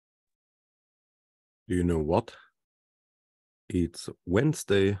You know what? It's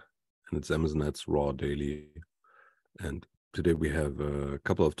Wednesday and it's Amazon Ads Raw Daily. And today we have a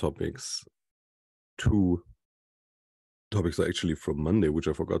couple of topics. Two topics are actually from Monday, which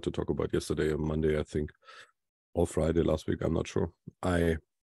I forgot to talk about yesterday. On Monday, I think, or Friday last week. I'm not sure. I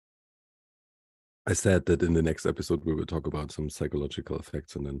said that in the next episode we will talk about some psychological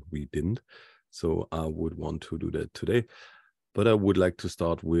effects, and then we didn't. So I would want to do that today. But I would like to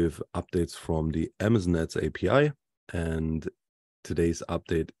start with updates from the Amazon Ads API. And today's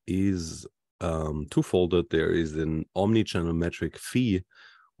update is twofolded. There is an omnichannel metric fee,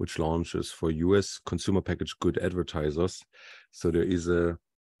 which launches for US consumer packaged good advertisers. So there is a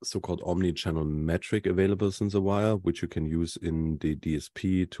so-called omnichannel metric available since a while, which you can use in the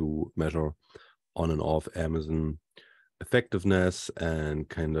DSP to measure on and off Amazon effectiveness and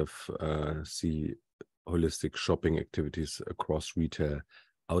kind of see holistic shopping activities across retail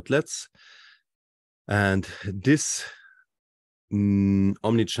outlets. And this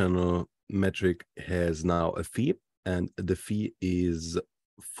omnichannel metric has now a fee, and the fee is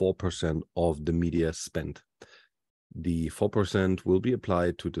 4% of the media spent. The 4% will be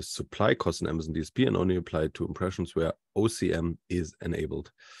applied to the supply cost in Amazon DSP and only applied to impressions where OCM is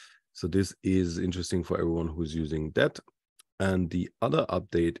enabled. So this is interesting for everyone who's using that. And the other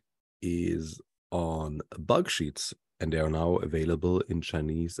update is on bulk sheets, and they are now available in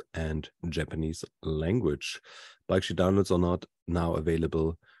Chinese and Japanese language. Bulk sheet downloads are not now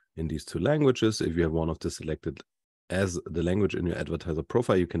available in these two languages. If you have one of the selected as the language in your advertiser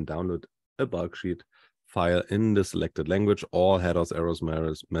profile, you can download a bulk sheet file in the selected language. All headers, errors,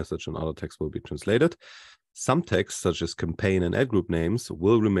 message, and other text will be translated. Some text, such as campaign and ad group names,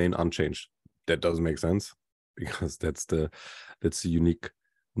 will remain unchanged. That doesn't make sense, because that's the unique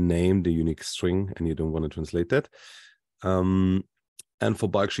name, the unique string, and you don't want to translate that. And for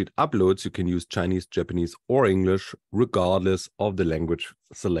bulk sheet uploads, you can use Chinese, Japanese, or English, regardless of the language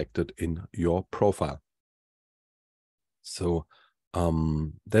selected in your profile. So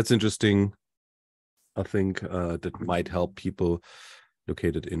that's interesting. I think that might help people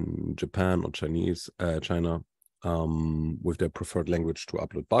located in Japan or China, with their preferred language to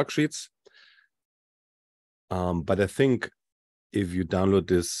upload bulk sheets. But I think if you download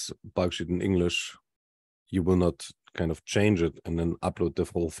this bulk sheet in English, you will not kind of change it and then upload the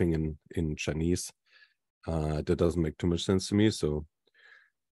whole thing in Chinese. That doesn't make too much sense to me. So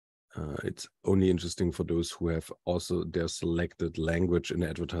it's only interesting for those who have also their selected language in the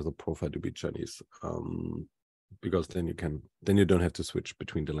advertiser profile to be Chinese, because then you don't have to switch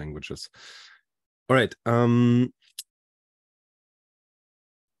between the languages. All right.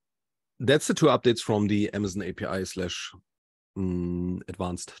 That's the two updates from the Amazon API /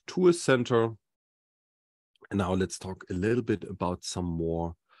 Advanced Tools Center. And now let's talk a little bit about some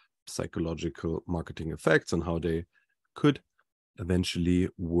more psychological marketing effects and how they could eventually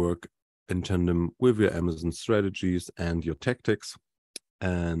work in tandem with your Amazon strategies and your tactics.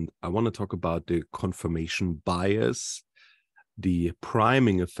 And I want to talk about the confirmation bias, the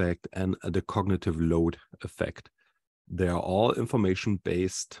priming effect, and the cognitive load effect. They are all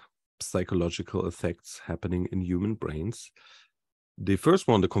information-based psychological effects happening in human brains. The first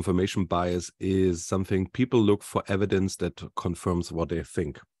one, the confirmation bias, is something people look for evidence that confirms what they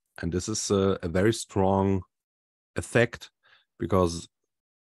think. And this is a very strong effect, because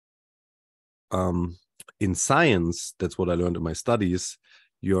in science, that's what I learned in my studies,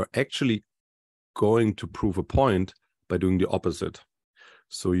 you're actually going to prove a point by doing the opposite.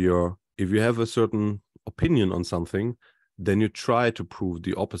 So if you have a certain opinion on something, then you try to prove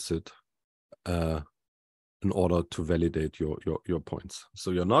the opposite in order to validate your points. So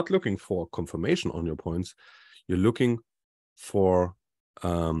you're not looking for confirmation on your points, you're looking for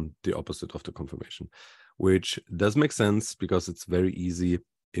the opposite of the confirmation, which does make sense, because it's very easy,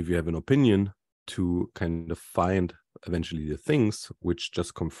 if you have an opinion, to kind of find eventually the things which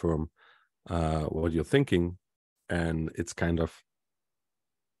just confirm what you're thinking. And it's kind of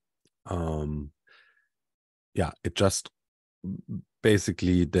it just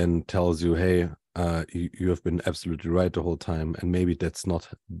basically then tells you, hey, you have been absolutely right the whole time, and maybe that's not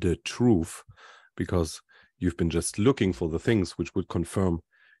the truth, because you've been just looking for the things which would confirm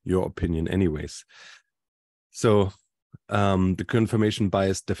your opinion anyways. So the confirmation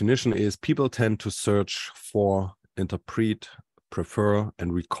bias definition is people tend to search for, interpret, prefer,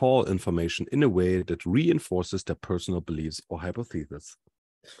 and recall information in a way that reinforces their personal beliefs or hypotheses.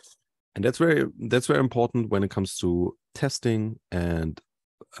 And that's very important when it comes to testing. And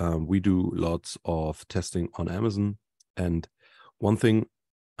we do lots of testing on Amazon. And one thing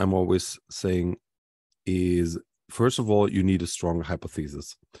I'm always saying is first of all, you need a strong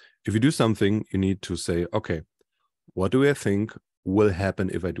hypothesis. If you do something, you need to say, okay, what do I think will happen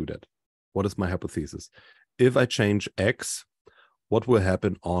if I do that? What is my hypothesis? If I change X, what will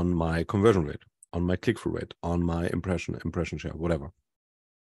happen on my conversion rate, on my click-through rate, on my impression share, whatever.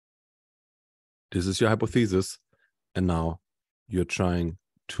 This is your hypothesis. And now you're trying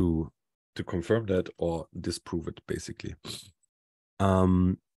to confirm that or disprove it, basically.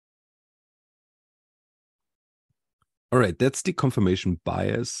 All right, that's the confirmation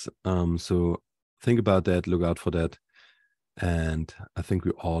bias. So think about that, look out for that. And I think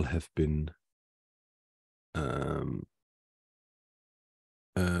we all have been I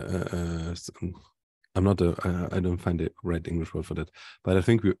don't find the right English word for that, but I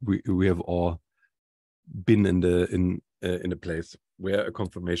think we have all been in a place where a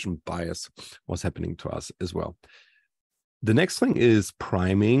confirmation bias was happening to us as well. The next thing is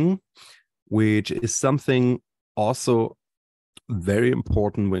priming, which is something also very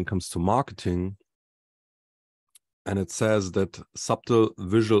important when it comes to marketing. And it says that subtle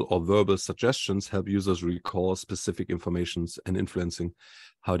visual or verbal suggestions help users recall specific informations and influencing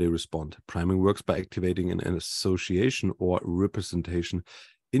how they respond. Priming works by activating an association or representation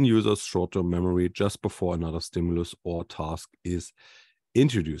in users' short-term memory just before another stimulus or task is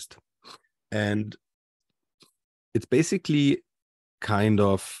introduced. And it's basically kind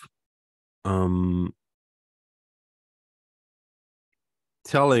of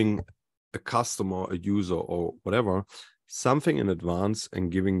telling a customer, a user, or whatever, something in advance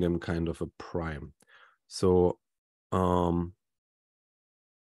and giving them kind of a prime. So on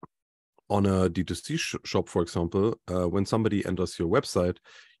a D2C shop, for example, when somebody enters your website,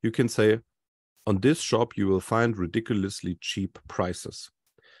 you can say, on this shop, you will find ridiculously cheap prices.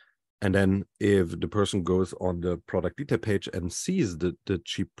 And then if the person goes on the product detail page and sees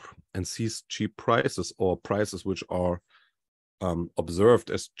sees cheap prices or prices which are observed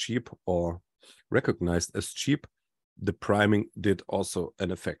as cheap or recognized as cheap, the priming did also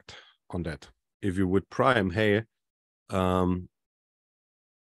an effect on that. If you would prime, hey,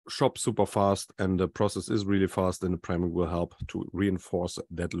 shop super fast and the process is really fast, then the priming will help to reinforce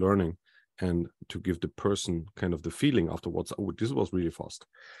that learning and to give the person kind of the feeling afterwards, oh, this was really fast.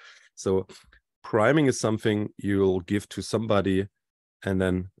 So priming is something you'll give to somebody, and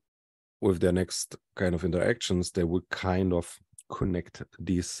then with their next kind of interactions, they will kind of connect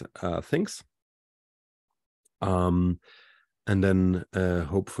these things. And then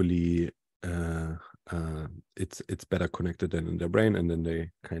hopefully it's better connected than in their brain, and then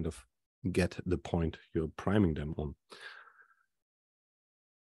they kind of get the point you're priming them on.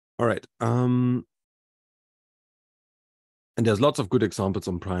 All right. And there's lots of good examples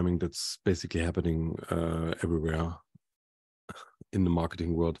on priming that's basically happening everywhere in the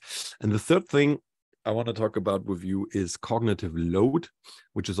marketing world. And the third thing I want to talk about with you is cognitive load,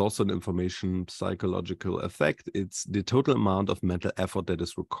 which is also an information psychological effect. It's the total amount of mental effort that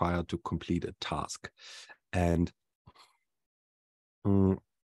is required to complete a task. And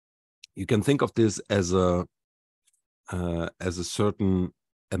you can think of this as a certain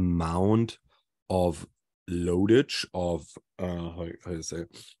amount of loadage of how you say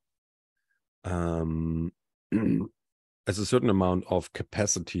as a certain amount of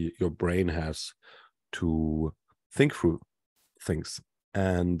capacity your brain has to think through things.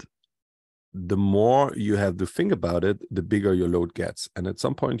 And the more you have to think about it, the bigger your load gets. And at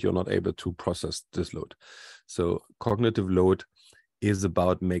some point, you're not able to process this load. So cognitive load is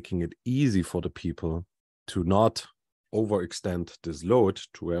about making it easy for the people to not overextend this load,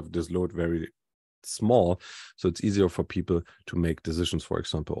 to have this load very small, so it's easier for people to make decisions, for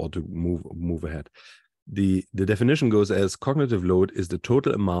example, or to move ahead. The definition goes as cognitive load is the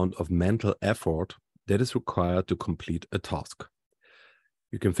total amount of mental effort that is required to complete a task.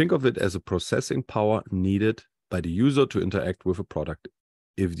 You can think of it as a processing power needed by the user to interact with a product.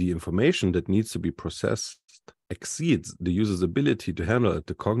 If the information that needs to be processed exceeds the user's ability to handle it,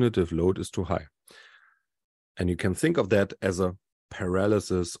 the cognitive load is too high. And you can think of that as a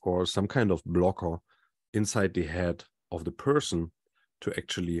paralysis or some kind of blocker inside the head of the person to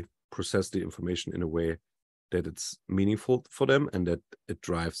actually process the information in a way that it's meaningful for them and that it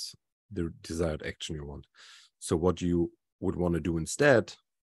drives the desired action you want. So what you would want to do instead,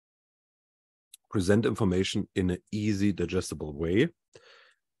 present information in an easy, digestible way,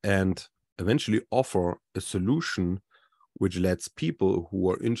 and eventually offer a solution which lets people who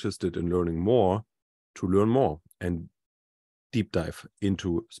are interested in learning more to learn more and deep dive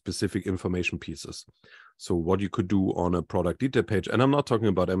into specific information pieces. So what you could do on a product detail page, and I'm not talking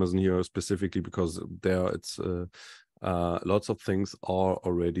about Amazon here specifically because there it's lots of things are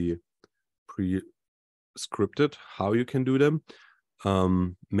already scripted how you can do them.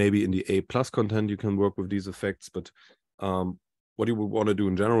 Maybe in the A+ content you can work with these effects, but what you would want to do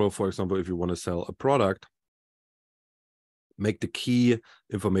in general, for example, if you want to sell a product, make the key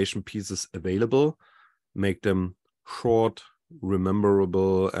information pieces available, make them short,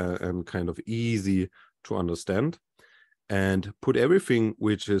 rememberable, and kind of easy to understand, and put everything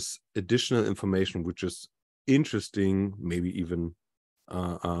which is additional information, which is interesting, maybe even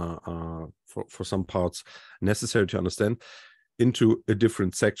for some parts necessary to understand, into a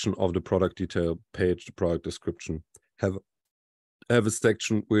different section of the product detail page, the product description. Have a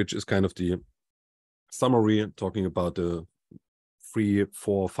section which is kind of the summary, talking about the 3,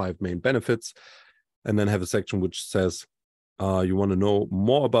 4, 5 main benefits, and then have a section which says you want to know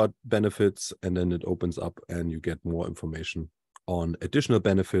more about benefits, and then it opens up and you get more information on additional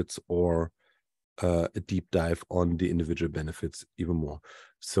benefits, or a deep dive on the individual benefits even more.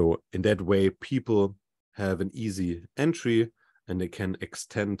 So in that way, people have an easy entry and they can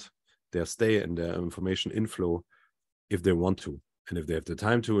extend their stay and their information inflow if they want to, and if they have the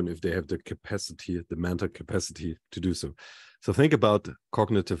time to, and if they have the capacity, the mental capacity to do so. So think about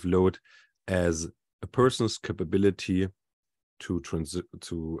cognitive load as a person's capability to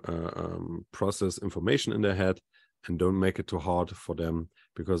process information in their head, and don't make it too hard for them,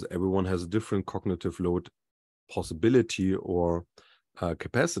 because everyone has a different cognitive load possibility or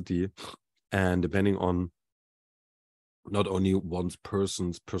capacity, and depending on not only one's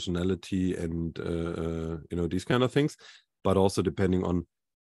person's personality and these kind of things, but also depending on,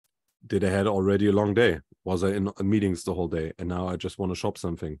 did I had already a long day? Was I in meetings the whole day and now I just want to shop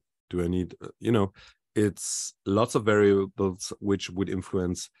something? Do I need, it's lots of variables which would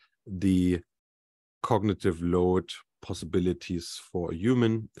influence the cognitive load possibilities for a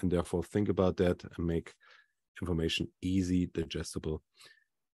human, and therefore think about that and make information easy, digestible.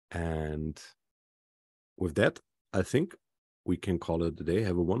 And with that, I think we can call it a day.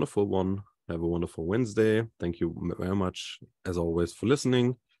 Have a wonderful one. Have a wonderful Wednesday. Thank you very much, as always, for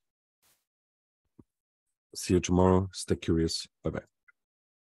listening. See you tomorrow. Stay curious. Bye-bye.